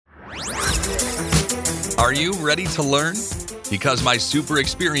Are you ready to learn? Because my super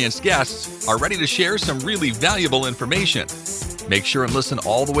experienced guests are ready to share some really valuable information. Make sure and listen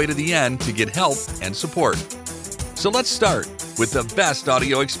all the way to the end to get help and support. So let's start with the best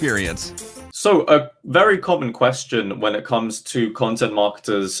audio experience. So a very common question when it comes to content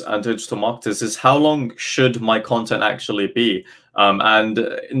marketers and digital marketers is how long should my content actually be? And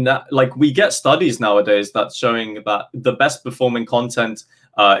in that, like, we get studies nowadays that's showing that the best performing content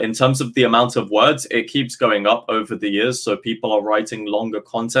in terms of the amount of words, it keeps going up over the years. So people are writing longer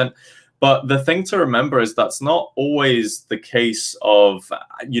content. But the thing to remember is that's not always the case of,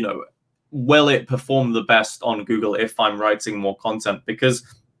 will it perform the best on Google if I'm writing more content? Because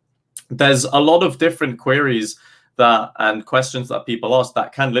there's a lot of different queries and questions that people ask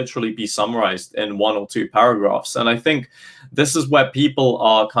that can literally be summarized in 1 or 2 paragraphs. And I think this is where people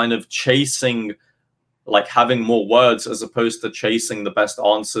are kind of chasing, like, having more words as opposed to chasing the best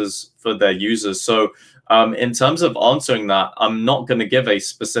answers for their users. So in terms of answering that, I'm not going to give a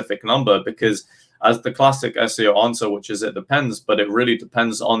specific number because, as the classic SEO answer, which is it depends, but it really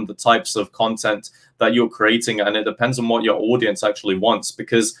depends on the types of content that you're creating, and it depends on what your audience actually wants.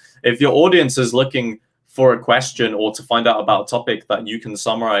 Because if your audience is looking for a question or to find out about a topic that you can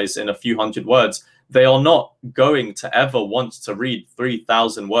summarize in a few hundred words, they are not going to ever want to read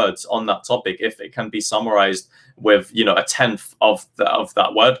 3,000 words on that topic if it can be summarized with, a tenth of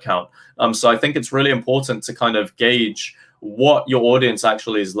that word count. So I think it's really important to kind of gauge what your audience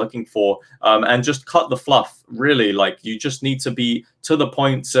actually is looking for, and just cut the fluff. Really, like, you just need to be to the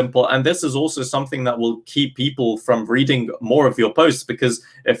point, simple. And this is also something that will keep people from reading more of your posts, because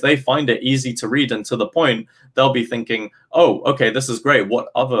if they find it easy to read and to the point, they'll be thinking, oh, okay, this is great. What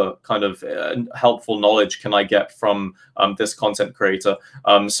other kind of helpful knowledge can I get from this content creator?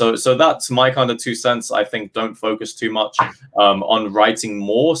 So that's my kind of 2 cents. I think don't focus too much on writing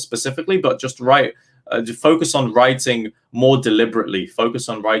more specifically, but just focus on writing more deliberately, focus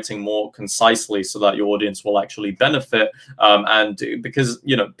on writing more concisely so that your audience will actually benefit. And because,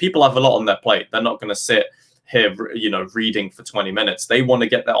 people have a lot on their plate. They're not going to sit here, reading for 20 minutes. They want to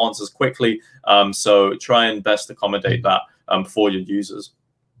get their answers quickly. So try and best accommodate that for your users.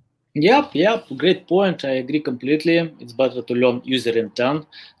 Yep, great point. I agree completely. It's better to learn user intent,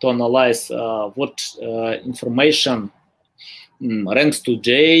 to analyze what information ranks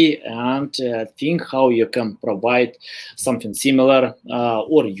today, and think how you can provide something similar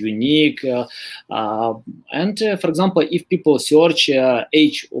or unique. And for example, if people search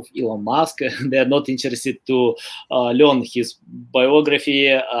age of Elon Musk, they are not interested to learn his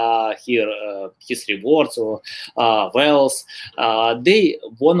biography, his rewards or wealth. They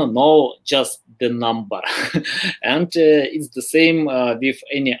want to know just the number. And it's the same with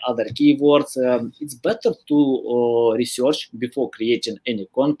any other keywords. It's better to research before creating any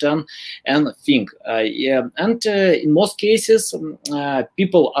content and think. And in most cases,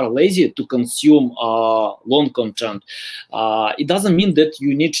 people are lazy to consume long content. It doesn't mean that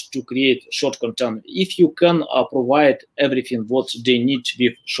you need to create short content. If you can provide everything what they need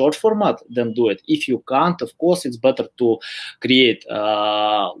with short format, then do it. If you can't, of course, it's better to create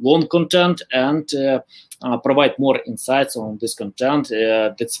long content and provide more insights on this content.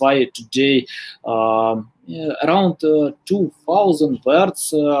 That's why today around 2,000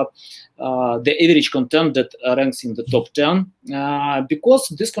 words, the average content that ranks in the top 10, because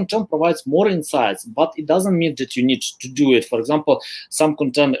this content provides more insights, but it doesn't mean that you need to do it. For example, some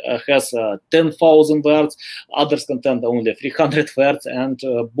content has 10,000 words, others content only 300 words, and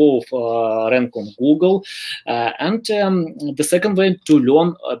both rank on Google. And the second way to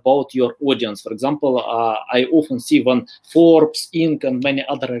learn about your audience. For example, I often see when Forbes, Inc., and many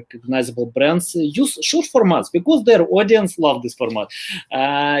other recognizable brands use short formats because their audience love this format.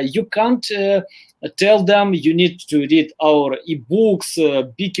 You can't tell them you need to read our ebooks,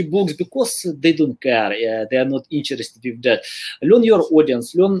 big ebooks, because they don't care. They are not interested with that. Learn your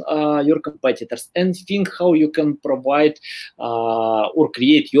audience, learn your competitors, and think how you can provide or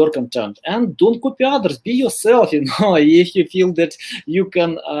create your content. And don't copy others. Be yourself. If you feel that you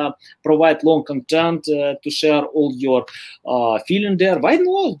can provide long content to share all your feeling there, why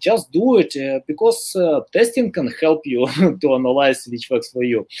not? Just do it, because testing can help you to analyze which works for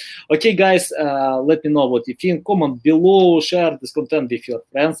you. Okay, guys. Let me know what you think. Comment below, share this content with your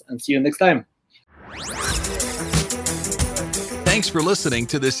friends, and see you next time. Thanks for listening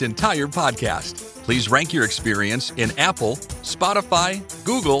to this entire podcast. Please rank your experience in Apple, Spotify,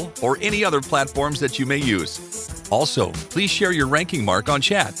 Google, or any other platforms that you may use. Also, please share your ranking mark on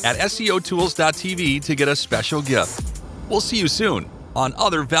chat at SEOtools.tv to get a special gift. We'll see you soon on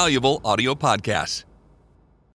other valuable audio podcasts.